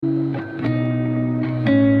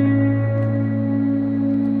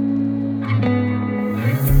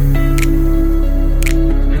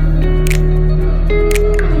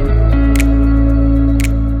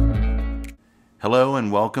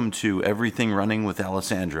welcome to Everything Running with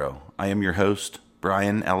Alessandro. I am your host,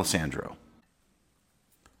 Brian Alessandro.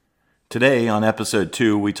 Today, on episode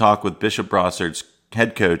 2, we talk with Bishop Brossart's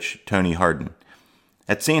head coach, Tony Harden.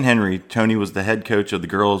 At St. Henry, Tony was the head coach of the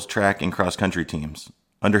girls' track and cross-country teams.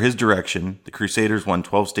 Under his direction, the Crusaders won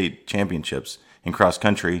 12 state championships in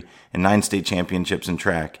cross-country and 9 state championships in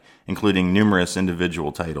track, including numerous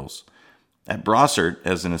individual titles. At Brossart,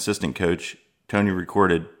 as an assistant coach, Tony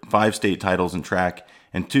recorded 5 state titles in track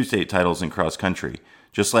and 2 state titles in cross-country.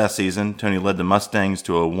 Just last season, Tony led the Mustangs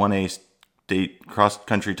to a 1A state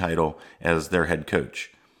cross-country title as their head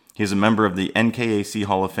coach. He is a member of the NKAC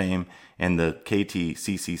Hall of Fame and the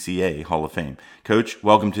KTCCCA Hall of Fame. Coach,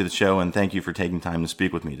 welcome to the show, and thank you for taking time to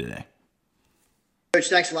speak with me today. Coach,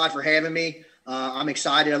 thanks a lot for having me. I'm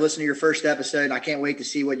excited. I listened to your first episode, and I can't wait to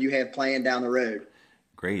see what you have planned down the road.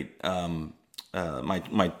 Great.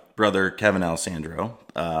 My brother, Kevin Alessandro,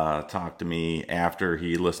 talked to me after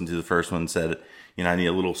he listened to the first one and said, I need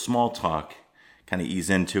a little small talk, kind of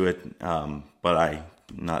ease into it. But I'm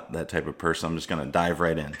not that type of person. I'm just going to dive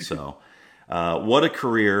right in. So what a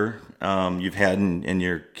career you've had and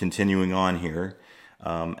you're continuing on here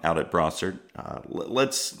out at Brossart.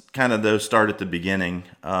 Let's kind of, though, start at the beginning.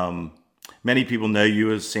 Many people know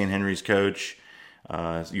you as St. Henry's coach.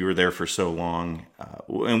 You were there for so long,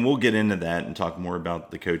 and we'll get into that and talk more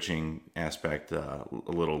about the coaching aspect a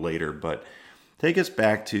little later. But take us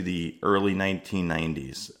back to the early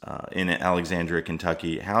 1990s in Alexandria,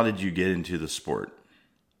 Kentucky. How did you get into the sport?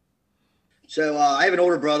 So I have an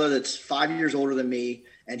older brother that's 5 years older than me,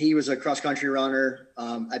 and he was a cross-country runner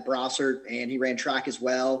at Brossart, and he ran track as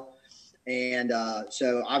well. And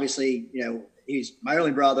so obviously, he's my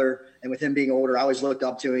only brother, and with him being older, I always looked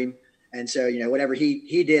up to him. And so, whatever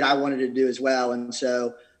he did, I wanted to do as well. And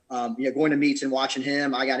so, going to meets and watching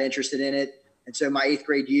him, I got interested in it. And so my 8th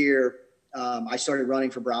grade year, I started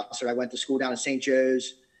running for Brossart. I went to school down at St.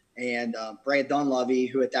 Joe's, and Brad Dunleavy,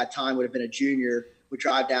 who at that time would have been a junior, would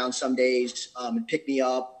drive down some days and pick me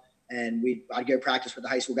up. And I'd go practice with the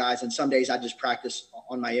high school guys. And some days I'd just practice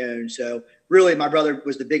on my own. So really, my brother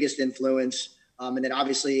was the biggest influence. And then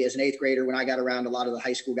obviously as an 8th grader, when I got around a lot of the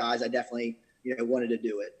high school guys, I definitely, wanted to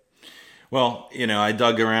do it. Well, I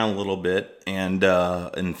dug around a little bit and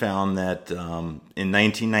found that in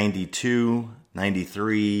 1992,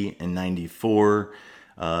 93, and 94,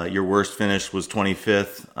 your worst finish was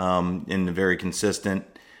 25th in a very consistent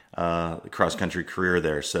cross-country career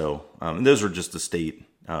there. So those were just the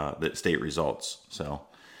state results. So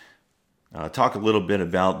talk a little bit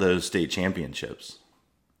about those state championships.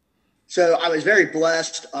 So I was very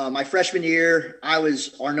blessed. My freshman year, I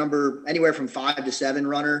was our number anywhere from 5 to 7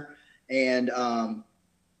 runner. And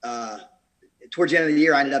towards the end of the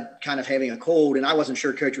year, I ended up kind of having a cold, and I wasn't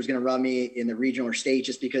sure coach was going to run me in the regional or state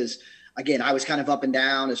just because, again, I was kind of up and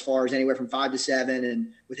down as far as anywhere from 5 to 7.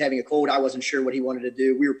 And with having a cold, I wasn't sure what he wanted to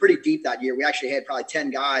do. We were pretty deep that year. We actually had probably 10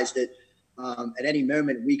 guys that at any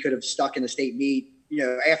moment we could have stuck in the state meet,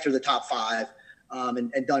 after the top 5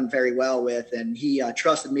 and done very well with. And he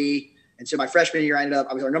trusted me. And so my freshman year, I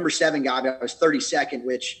was our number 7 guy, but I was 32nd,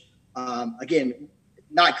 which, again,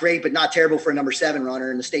 not great, but not terrible for a number 7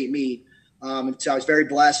 runner in the state meet. And so I was very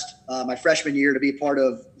blessed my freshman year to be a part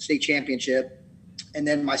of the state championship. And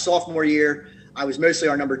then my sophomore year, I was mostly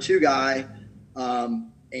our number 2 guy.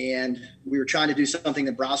 And we were trying to do something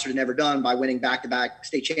that Brossart had never done by winning back-to-back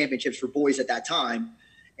state championships for boys at that time.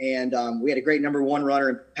 And we had a great number 1 runner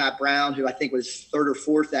in Pat Brown, who I think was 3rd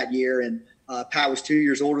or 4th that year. And Pat was 2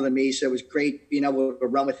 years older than me, so it was great being able to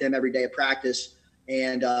run with him every day at practice.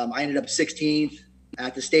 And I ended up 16th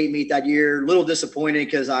at the state meet that year. A little disappointed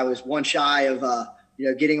because I was one shy of,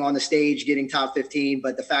 getting on the stage, getting top 15.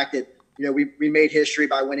 But the fact that, we made history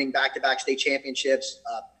by winning back-to-back state championships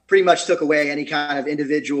pretty much took away any kind of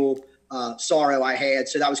individual sorrow I had.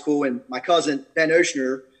 So that was cool. And my cousin, Ben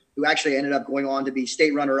Oshner, who actually ended up going on to be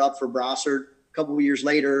state runner-up for Brossart a couple of years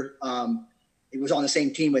later, he was on the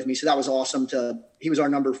same team with me. So that was awesome he was our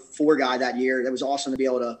number 4 guy that year. That was awesome to be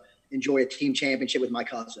able to enjoy a team championship with my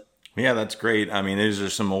cousin. Yeah, that's great. I mean, these are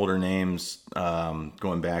some older names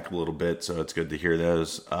going back a little bit, so it's good to hear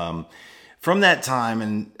those. From that time,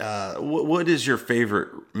 and what is your favorite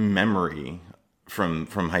memory from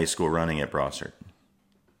high school running at Brossart?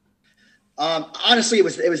 Honestly, it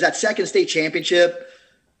was that second state championship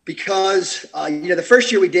because, the first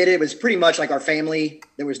year we did it was pretty much like our family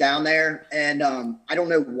that was down there. And I don't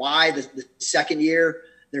know why the second year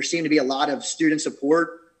there seemed to be a lot of student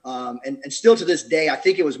support. And still to this day, I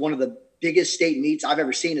think it was one of the biggest state meets I've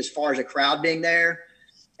ever seen as far as a crowd being there.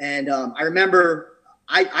 And I remember,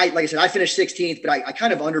 like I said, I finished 16th, but I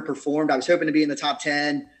kind of underperformed. I was hoping to be in the top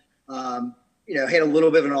 10. had a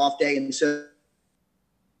little bit of an off day. And so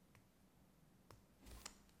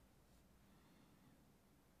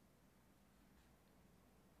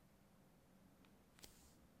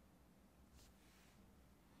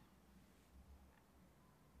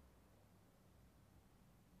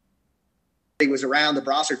was around the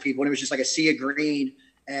Brossart people, and it was just like a sea of green.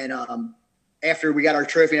 And after we got our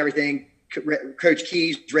trophy and everything, Coach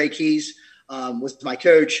Keys, Ray Keys, was my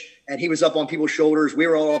coach, and he was up on people's shoulders. We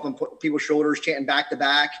were all up on people's shoulders, chanting back to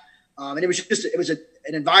back. And it was an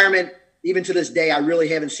environment, even to this day, I really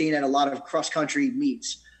haven't seen at a lot of cross country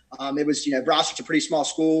meets. It was, Brossart's a pretty small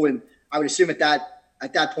school, and I would assume at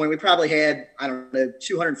that point we probably had,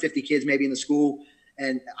 250 kids maybe in the school.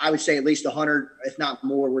 And I would say at least 100, if not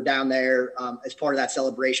more, were down there as part of that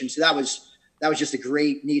celebration. So that was just a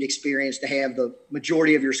great, neat experience to have the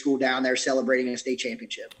majority of your school down there celebrating a state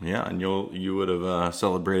championship. Yeah, and you would have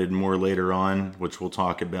celebrated more later on, which we'll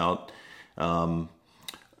talk about.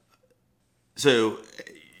 So,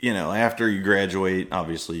 after you graduate,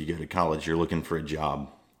 obviously you go to college, you're looking for a job.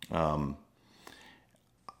 I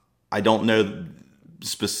don't know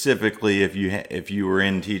specifically if you were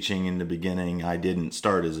in teaching in the beginning. I didn't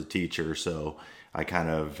start as a teacher, so I kind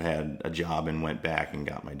of had a job and went back and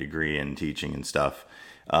got my degree in teaching and stuff.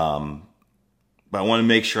 But I want to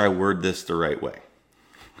make sure I word this the right way.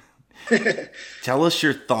 Tell us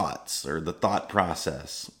your thoughts or the thought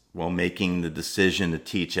process while making the decision to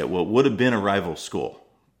teach at what would have been a rival school.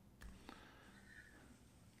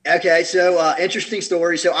 Okay, so interesting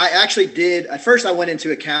story. So I actually did, at first I went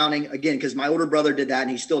into accounting, again, because my older brother did that and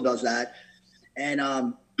he still does that. And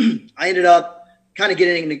I ended up kind of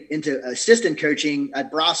getting into assistant coaching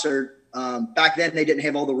at Brossart. Back then they didn't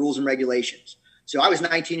have all the rules and regulations. So I was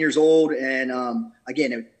 19 years old, and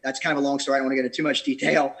again, that's kind of a long story. I don't want to get into too much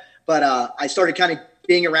detail, but I started kind of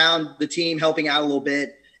being around the team, helping out a little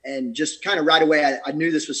bit, and just kind of right away I knew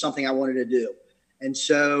this was something I wanted to do. And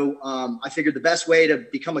so I figured the best way to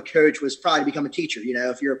become a coach was probably to become a teacher.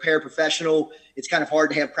 If you're a paraprofessional, it's kind of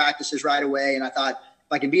hard to have practices right away. And I thought,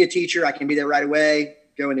 if I can be a teacher, I can be there right away,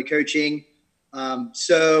 go into coaching.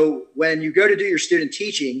 So when you go to do your student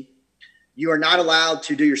teaching, you are not allowed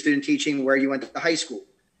to do your student teaching where you went to high school.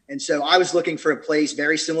 And so I was looking for a place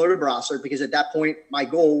very similar to Brossart, because at that point, my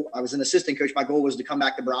goal, I was an assistant coach. My goal was to come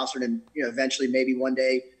back to Brossart and, eventually maybe one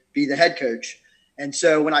day be the head coach. And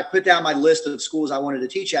so when I put down my list of schools I wanted to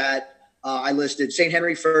teach at, I listed St.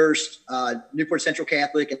 Henry first, Newport Central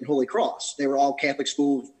Catholic, and Holy Cross. They were all Catholic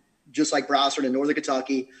schools, just like Brossart in Northern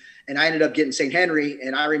Kentucky. And I ended up getting St. Henry.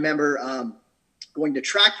 And I remember going to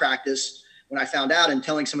track practice when I found out and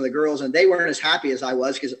telling some of the girls, and they weren't as happy as I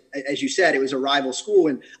was, because as you said, it was a rival school.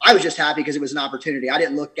 And I was just happy because it was an opportunity. I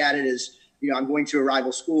didn't look at it as, I'm going to a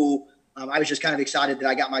rival school. I was just kind of excited that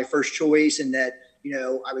I got my first choice, and that,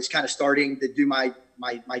 I was kind of starting to do my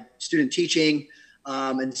student teaching.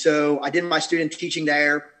 And so I did my student teaching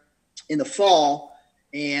there in the fall,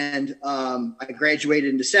 and I graduated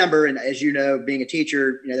in December. And as you know, being a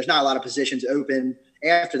teacher, there's not a lot of positions open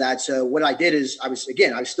after that. So what I did is I was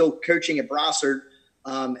still coaching at Brossart,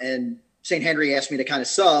 and St. Henry asked me to kind of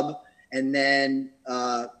sub. And then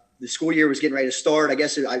the school year was getting ready to start. I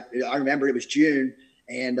guess I remember it was June,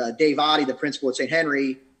 and Dave Oddie, the principal at St.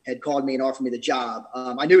 Henry, had called me and offered me the job.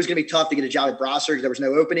 I knew it was going to be tough to get a job at Brossart because there was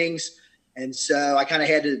no openings. And so I kind of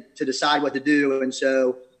had to decide what to do. And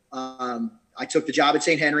so I took the job at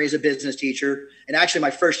St. Henry as a business teacher. And actually my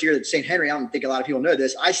first year at St. Henry, I don't think a lot of people know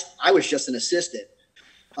this, I was just an assistant,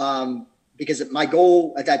 because my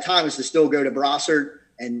goal at that time was to still go to Brossart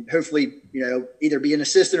and hopefully, either be an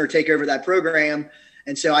assistant or take over that program.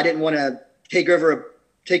 And so I didn't want to take over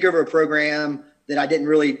a program that I didn't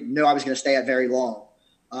really know I was going to stay at very long.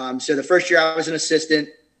 So the first year I was an assistant.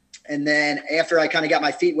 And then after I kind of got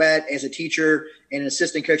my feet wet as a teacher and an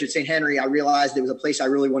assistant coach at St. Henry, I realized it was a place I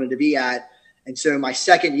really wanted to be at. And so my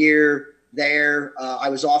second year there, I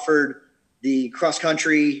was offered the cross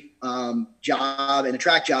country job and a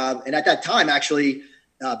track job. And at that time, actually,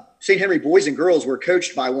 St. Henry boys and girls were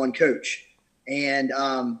coached by one coach. And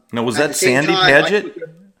now, was that Sandy Paget?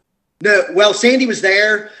 No, well, Sandy was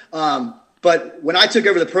there. But when I took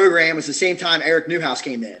over the program, it was the same time Eric Newhouse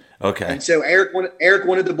came in. Okay. And so Eric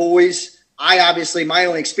wanted the boys. My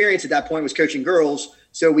only experience at that point was coaching girls.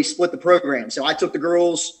 So we split the program. So I took the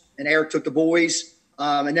girls and Eric took the boys.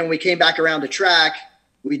 And then when we came back around to track,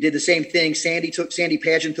 we did the same thing. Sandy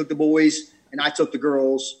Paget took the boys and I took the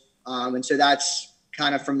girls. And so that's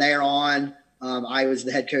kind of from there on. I was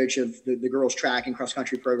the head coach of the girls track and cross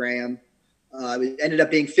country program. It ended up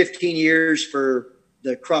being 15 years for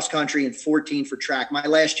the cross country and 14 for track. My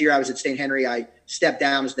last year I was at St. Henry, I stepped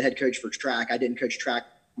down as the head coach for track. I didn't coach track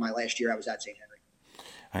my last year I was at St. Henry.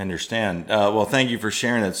 I understand. Well, thank you for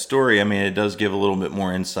sharing that story. I mean, it does give a little bit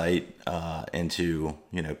more insight into,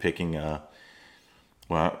 picking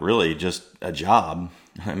really just a job.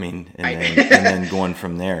 I mean, and then going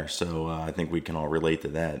from there. So I think we can all relate to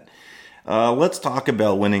that. Let's talk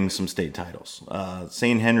about winning some state titles.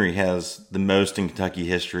 St. Henry has the most in Kentucky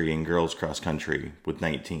history in girls cross country with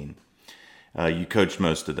 19. You coached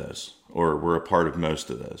most of those, or were a part of most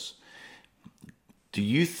of those. Do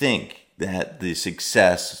you think that the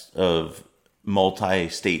success of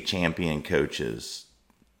multi-state champion coaches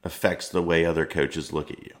affects the way other coaches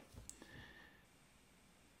look at you?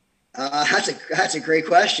 That's a great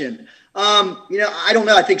question. I don't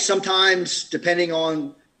know. I think sometimes, depending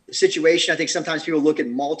on the situation, I think sometimes people look at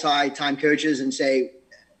multi-time coaches and say,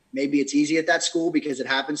 maybe it's easy at that school because it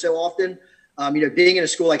happens so often. Being in a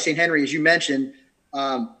school like St. Henry, as you mentioned,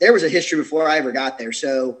 there was a history before I ever got there.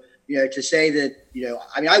 So, to say that,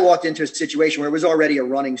 I walked into a situation where it was already a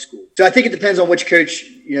running school. So I think it depends on which coach,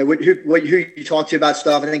 who you talk to about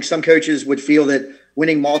stuff. I think some coaches would feel that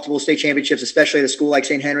winning multiple state championships, especially at a school like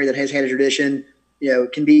St. Henry that has had a tradition,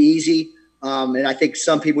 can be easy. And I think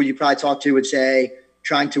some people you probably talk to would say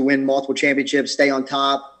trying to win multiple championships, stay on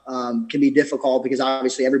top, can be difficult because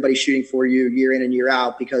obviously everybody's shooting for you year in and year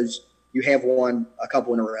out because you have won a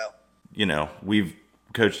couple in a row. We've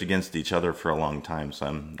coached against each other for a long time, so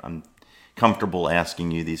I'm comfortable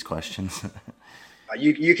asking you these questions.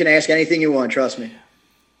 You can ask anything you want, trust me.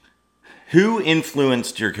 Who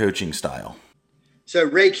influenced your coaching style? So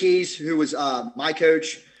Ray Keys, who was my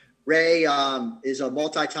coach. Ray is a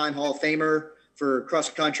multi-time Hall of Famer for cross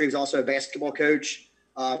country. He was also a basketball coach.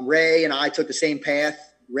 Ray and I took the same path.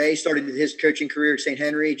 Ray started his coaching career at St.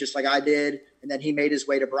 Henry, just like I did, and then he made his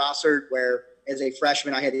way to Brossart, where as a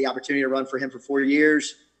freshman, I had the opportunity to run for him for 4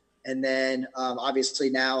 years. And then obviously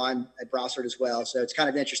now I'm at Brossart as well. So it's kind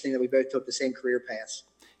of interesting that we both took the same career paths.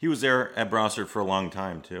 He was there at Brossart for a long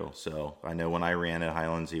time too. So I know when I ran at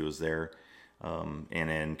Highlands, he was there and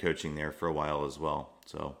then coaching there for a while as well.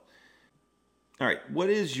 So, all right.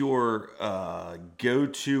 What is your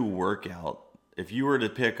go-to workout? If you were to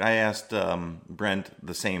pick, I asked Brent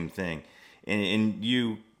the same thing, and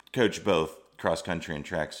you coach both cross country and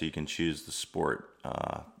track, so you can choose the sport.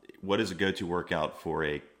 What is a go-to workout for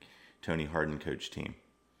a Tony Harden coach team?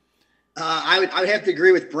 I would have to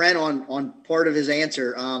agree with Brent on part of his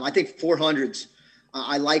answer. I think 400s.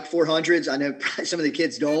 I like 400s. I know some of the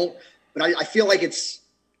kids don't, but I feel like it's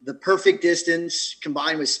the perfect distance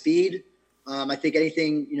combined with speed. I think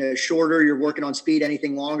anything shorter, you're working on speed.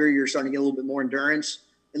 Anything longer, you're starting to get a little bit more endurance.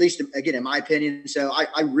 At least, again, in my opinion. So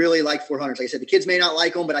I really like 400s. Like I said, the kids may not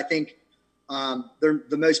like them, but I think they're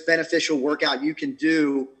the most beneficial workout you can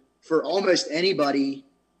do for almost anybody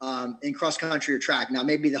in cross country or track. Now,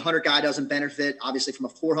 maybe the 100 guy doesn't benefit. Obviously, from a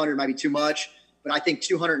 400 might be too much, but I think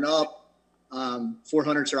 200 and up,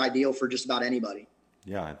 400s are ideal for just about anybody.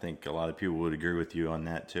 Yeah, I think a lot of people would agree with you on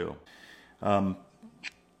that too. Let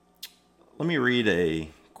me read a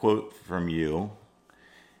quote from you.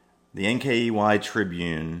 The NKEY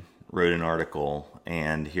Tribune wrote an article,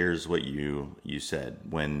 and here's what you said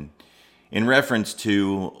in reference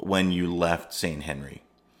to when you left St. Henry.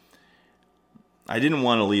 I didn't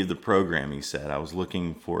want to leave the program, he said. I was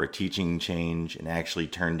looking for a teaching change and actually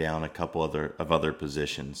turned down a couple other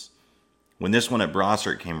positions. When this one at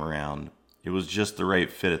Brossart came around, it was just the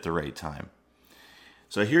right fit at the right time.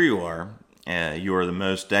 So here you are. You are the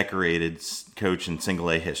most decorated coach in single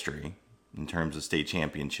A history in terms of state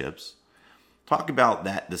championships. Talk about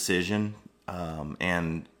that decision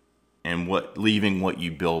and leaving what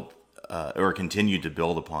you built or continued to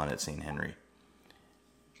build upon at St. Henry.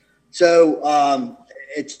 So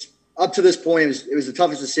it's up to this point. It was the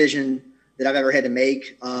toughest decision that I've ever had to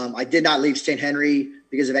make. I did not leave St. Henry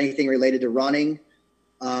because of anything related to running.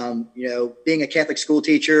 Being a Catholic school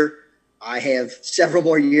teacher, I have several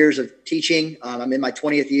more years of teaching. I'm in my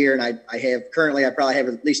 20th year, and I probably have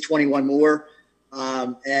at least 21 more.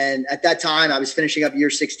 And at that time, I was finishing up year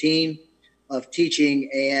 16 of teaching,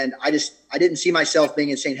 and I didn't see myself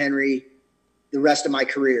being in St. Henry the rest of my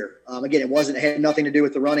career. Again, it had nothing to do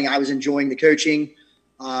with the running. I was enjoying the coaching.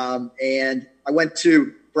 And I went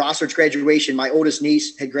to Brossart's graduation. My oldest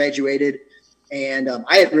niece had graduated, and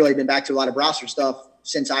I had really been back to a lot of Brossart stuff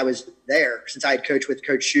since I was there, since I had coached with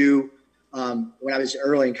Coach Shue when I was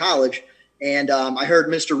early in college. And I heard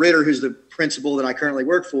Mr. Ritter, who's the principal that I currently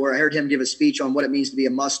work for, I heard him give a speech on what it means to be a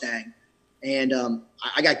Mustang. And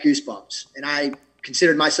I got goosebumps. And I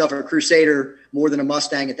considered myself a Crusader more than a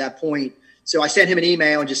Mustang at that point. So I sent him an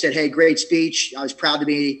email and just said, hey, great speech. I was proud to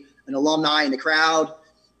be an alumni in the crowd.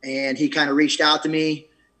 And he kind of reached out to me.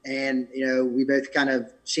 And, we both kind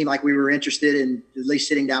of seemed like we were interested in at least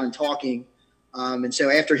sitting down and talking. And so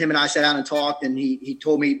after him and I sat down and talked, and he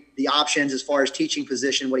told me the options as far as teaching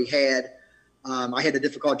position, what he had, I had the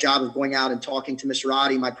difficult job of going out and talking to Mr.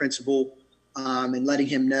 Roddy, my principal, and letting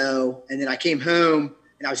him know. And then I came home,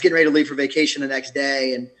 and I was getting ready to leave for vacation the next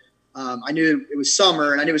day. And I knew it was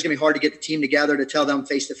summer, and I knew it was going to be hard to get the team together to tell them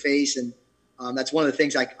face to face. And that's one of the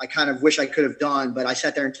things I kind of wish I could have done. But I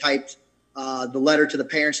sat there and typed the letter to the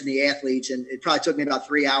parents and the athletes, and it probably took me about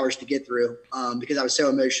 3 hours to get through because I was so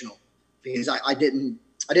emotional, because I didn't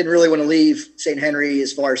really want to leave St. Henry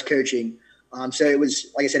as far as coaching. So it was,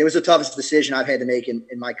 like I said, it was the toughest decision I've had to make in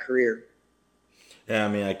my career. Yeah, I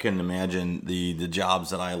mean, I couldn't imagine the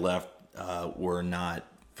jobs that I left were not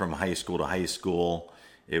from high school to high school.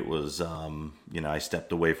 It was, I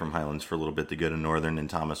stepped away from Highlands for a little bit to go to Northern and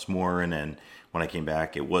Thomas More, and then when I came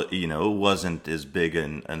back, it was, it wasn't as big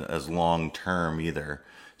and as long term either.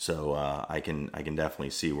 So I can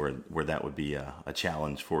definitely see where that would be a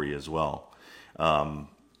challenge for you as well.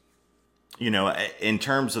 In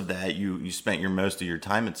terms of that, you spent most of your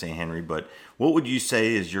time at St. Henry, but what would you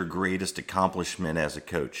say is your greatest accomplishment as a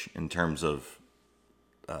coach in terms of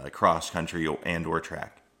cross country and or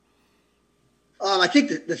track? I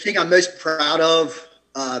think the thing I'm most proud of,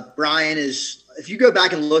 Brian, is if you go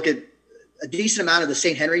back and look at a decent amount of the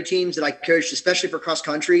St. Henry teams that I coached, especially for cross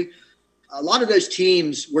country, a lot of those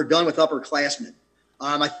teams were done with upperclassmen.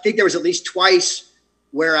 I think there was at least twice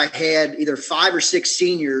where I had either 5 or 6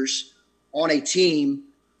 seniors on a team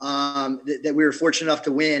that we were fortunate enough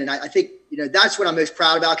to win. And I think, that's what I'm most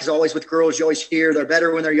proud about, because always with girls, you always hear they're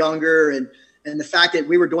better when they're younger. And the fact that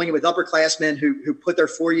we were doing it with upperclassmen who put their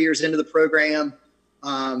 4 years into the program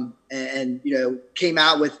and came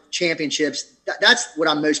out with championships, that's what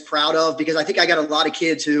I'm most proud of, because I think I got a lot of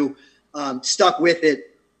kids who stuck with it,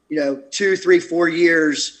 2, 3, 4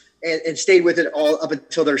 years and stayed with it all up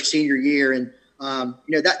until their senior year. And,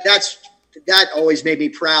 that always made me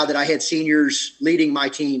proud that I had seniors leading my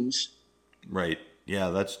teams. Right. Yeah,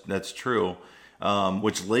 that's true.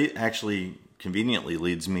 Which actually conveniently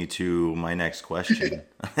leads me to my next question.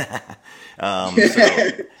 So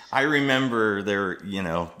I remember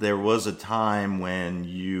there was a time when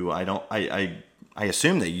I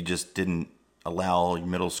assume that you just didn't allow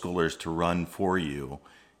middle schoolers to run for you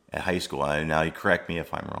at high school. Now you correct me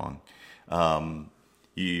if I'm wrong.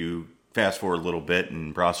 You fast forward a little bit,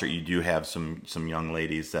 and Brossart, you do have some young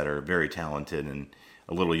ladies that are very talented and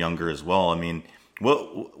a little younger as well. I mean,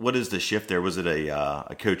 what is the shift there? Was it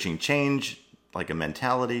a coaching change, like a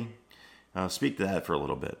mentality? Speak to that for a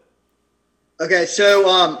little bit. Okay,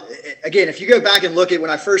 so again, if you go back and look at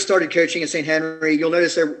when I first started coaching at St. Henry, you'll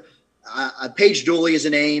notice there Paige Dooley is a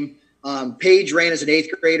name. Paige ran as an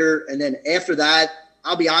 8th grader, and then after that,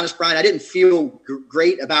 I'll be honest, Brian, I didn't feel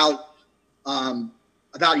great about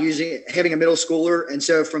having a middle schooler. And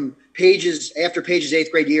so after Paige's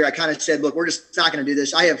 8th grade year, I kind of said, look, we're just not going to do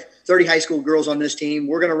this. I have 30 high school girls on this team.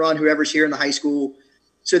 We're going to run whoever's here in the high school.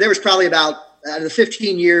 So there was probably out of the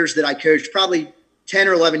 15 years that I coached, probably 10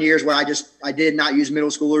 or 11 years where I did not use middle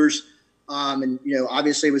schoolers. And,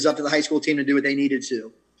 obviously it was up to the high school team to do what they needed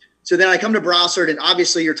to. So then I come to Brossart, and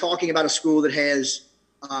obviously you're talking about a school that has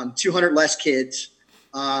 200 less kids.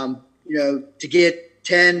 To get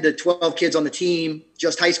 10 to 12 kids on the team,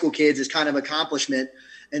 just high school kids, is kind of accomplishment.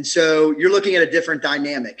 And so you're looking at a different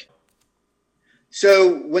dynamic.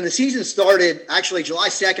 So when the season started, actually July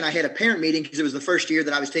 2nd, I had a parent meeting because it was the first year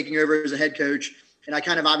that I was taking over as a head coach. And I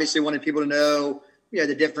kind of obviously wanted people to know,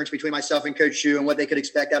 the difference between myself and Coach Shu and what they could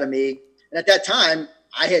expect out of me. And at that time,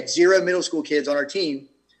 I had 0 middle school kids on our team.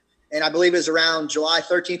 And I believe it was around July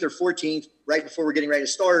 13th or 14th, right before we're getting ready to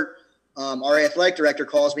start, our athletic director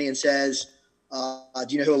calls me and says,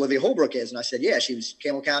 do you know who Olivia Holbrook is? And I said, yeah, she was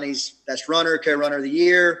Campbell County's best runner, co-runner of the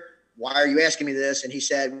year. Why are you asking me this? And he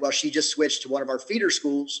said, well, she just switched to one of our feeder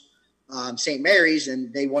schools, St. Mary's,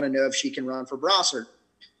 and they want to know if she can run for Brossart.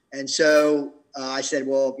 And so I said,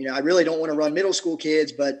 well, I really don't want to run middle school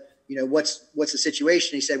kids, but, what's the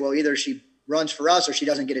situation? He said, well, either she runs for us or she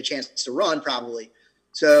doesn't get a chance to run probably.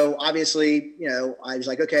 So obviously, I was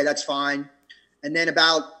like, okay, that's fine. And then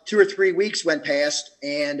about 2 or 3 weeks went past,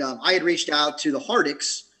 and I had reached out to the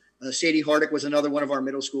Hardicks. Sadie Hardick was another one of our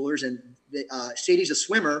middle schoolers, and Sadie's a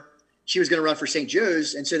swimmer. She was going to run for St.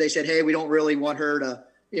 Joe's, and so they said, hey, we don't really want her to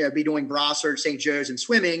be doing Brossart, St. Joe's, and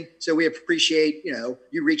swimming, so we appreciate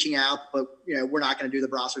you reaching out, but we're not going to do the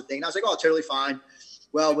Brossart thing. And I was like, oh, totally fine.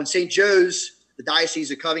 Well, when St. Joe's, the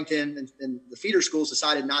Diocese of Covington, and the feeder schools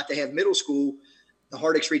decided not to have middle school, the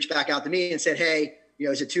Hardicks reached back out to me and said, hey,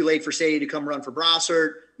 is it too late for Sadie to come run for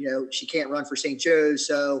Brossart? She can't run for St. Joe's.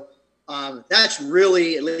 So That's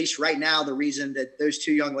really, at least right now, the reason that those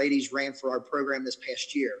two young ladies ran for our program this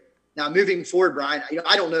past year. Now, moving forward, Brian,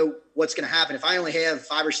 I don't know what's going to happen. If I only have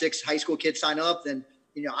 5 or 6 high school kids sign up, then,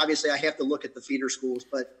 obviously I have to look at the feeder schools.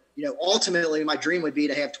 But, ultimately my dream would be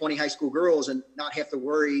to have 20 high school girls and not have to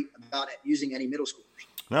worry about using any middle schoolers.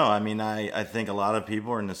 No, I mean, I think a lot of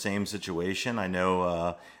people are in the same situation. I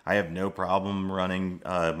know I have no problem running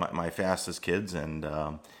my fastest kids,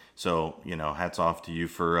 and so hats off to you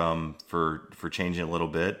for changing a little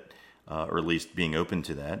bit, or at least being open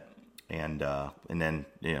to that, and then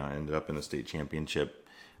ended up in the state championship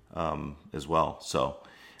as well. So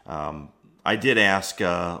I did ask,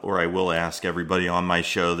 or I will ask everybody on my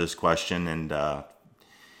show this question, and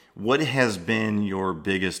what has been your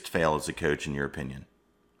biggest fail as a coach in your opinion?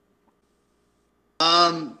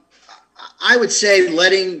 I would say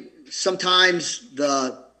letting sometimes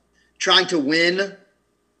the trying to win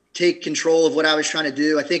take control of what I was trying to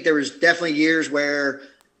do. I think there was definitely years where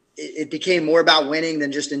it became more about winning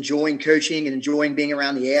than just enjoying coaching and enjoying being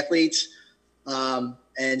around the athletes.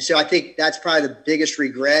 And so I think that's probably the biggest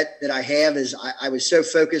regret that I have is I was so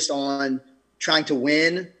focused on trying to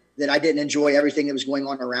win that I didn't enjoy everything that was going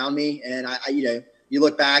on around me. And you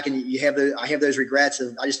look back and I have those regrets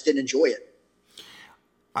of I just didn't enjoy it.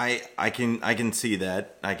 I can see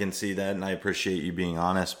that. I can see that, and I appreciate you being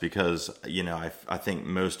honest because I think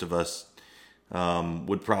most of us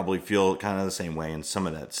would probably feel kind of the same way in some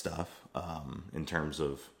of that stuff in terms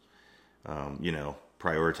of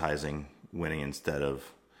prioritizing winning instead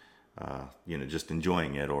of just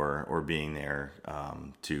enjoying it or being there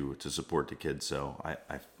to support the kids. So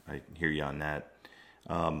I hear you on that.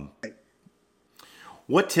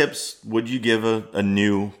 What tips would you give a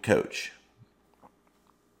new coach?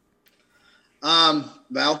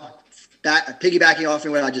 Well, piggybacking off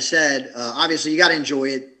of what I just said, obviously you got to enjoy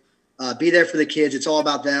it. Be there for the kids. It's all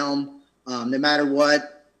about them. No matter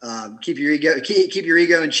what, keep your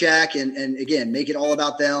ego in check and again, make it all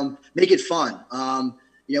about them, make it fun.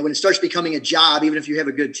 When it starts becoming a job, even if you have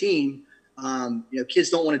a good team,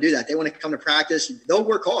 kids don't want to do that. They want to come to practice. They'll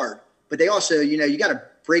work hard, but they also, you got to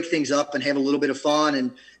break things up and have a little bit of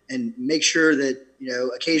fun and make sure that,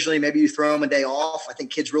 occasionally maybe you throw them a day off. I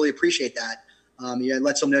think kids really appreciate that. It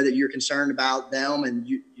lets them know that you're concerned about them and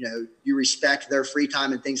you respect their free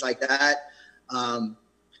time and things like that.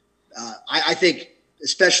 I think,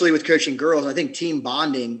 especially with coaching girls, I think team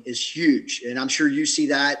bonding is huge. And I'm sure you see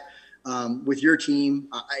that with your team.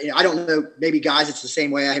 I don't know, maybe guys, it's the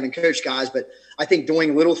same way. I haven't coached guys, but I think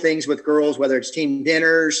doing little things with girls, whether it's team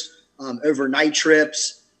dinners, overnight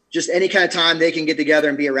trips, just any kind of time they can get together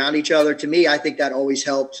and be around each other. To me, I think that always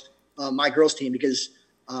helped my girls team because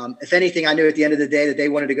if anything, I knew at the end of the day that they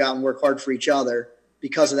wanted to go out and work hard for each other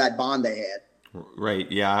because of that bond they had. Right.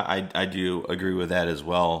 Yeah, I do agree with that as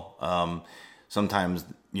well. Sometimes,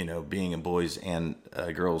 being a boys and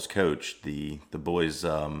girls coach, the boys,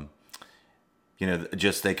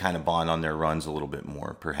 just they kind of bond on their runs a little bit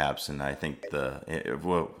more, perhaps. And I think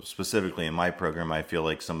specifically in my program, I feel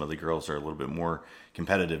like some of the girls are a little bit more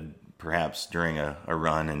competitive, perhaps during a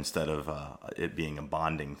run instead of it being a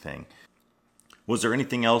bonding thing. Was there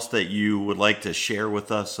anything else that you would like to share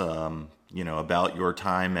with us, about your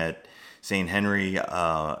time at St. Henry? There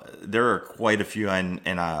are quite a few, and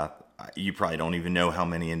you probably don't even know how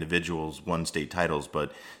many individuals won state titles,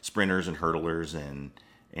 but sprinters and hurdlers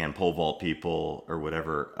and pole vault people or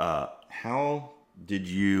whatever. How did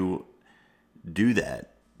you do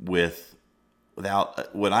that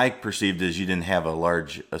without what I perceived as you didn't have a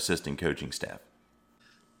large assistant coaching staff?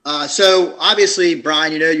 So obviously,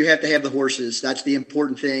 Brian, you have to have the horses. That's the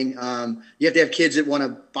important thing. You have to have kids that want to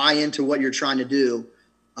buy into what you're trying to do.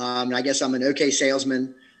 And I guess I'm an okay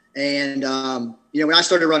salesman. And, when I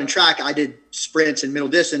started running track, I did sprints and middle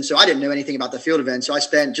distance. So I didn't know anything about the field event. So I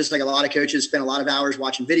spent, just like a lot of coaches, spent a lot of hours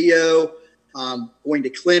watching video, going to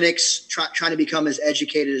clinics, trying to become as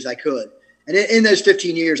educated as I could. And in those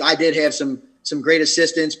 15 years, I did have some great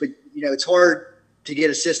assistants, but, it's hard to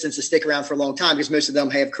get assistants to stick around for a long time because most of them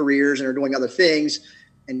have careers and are doing other things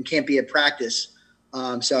and can't be at practice.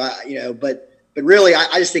 But really,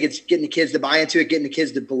 I just think it's getting the kids to buy into it, getting the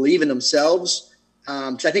kids to believe in themselves.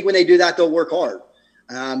 So I think when they do that, they'll work hard.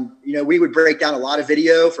 We would break down a lot of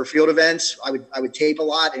video for field events. I would tape a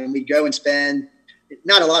lot and we'd go and spend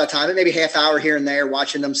not a lot of time, but maybe half hour here and there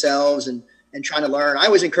watching themselves and trying to learn. I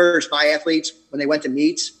always encouraged my athletes when they went to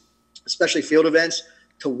meets, especially field events,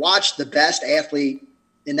 to watch the best athlete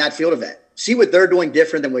in that field event, see what they're doing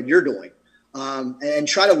different than what you're doing, and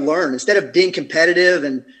try to learn instead of being competitive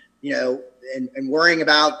and worrying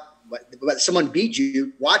about what someone beat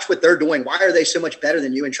you. Watch what they're doing. Why are they so much better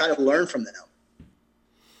than you? And try to learn from them.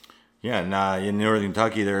 Yeah, nah, in Northern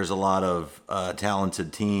Kentucky, there's a lot of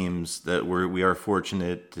talented teams that we are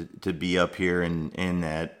fortunate to be up here in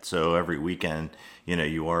that. So every weekend,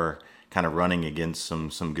 you are kind of running against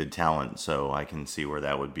some good talent. So I can see where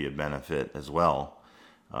that would be a benefit as well.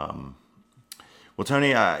 Well,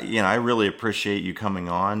 Tony, I really appreciate you coming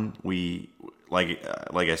on. We like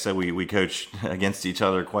I said, we coach against each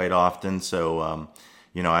other quite often. So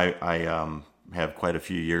I have quite a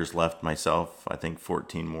few years left myself. I think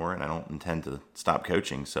 14 more, and I don't intend to stop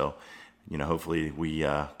coaching. So, hopefully we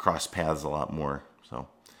cross paths a lot more. So,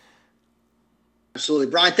 absolutely,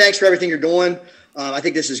 Brian. Thanks for everything you're doing. I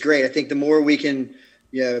think this is great. I think the more we can,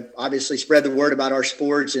 obviously spread the word about our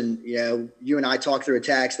sports, and you and I talk through a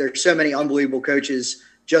text. There's so many unbelievable coaches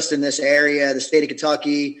just in this area, the state of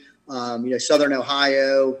Kentucky, Southern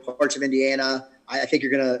Ohio, parts of Indiana. I think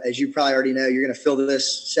you're going to, as you probably already know, you're going to fill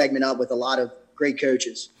this segment up with a lot of great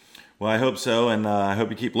coaches. Well, I hope so, and I hope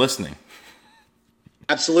you keep listening.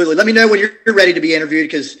 Absolutely. Let me know when you're ready to be interviewed,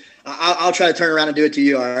 because I'll try to turn around and do it to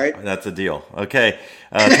you, all right? That's a deal. Okay.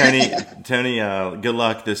 Tony, good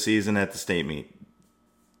luck this season at the state meet.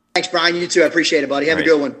 Thanks, Brian. You too. I appreciate it, buddy. Have a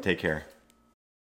good one. Take care.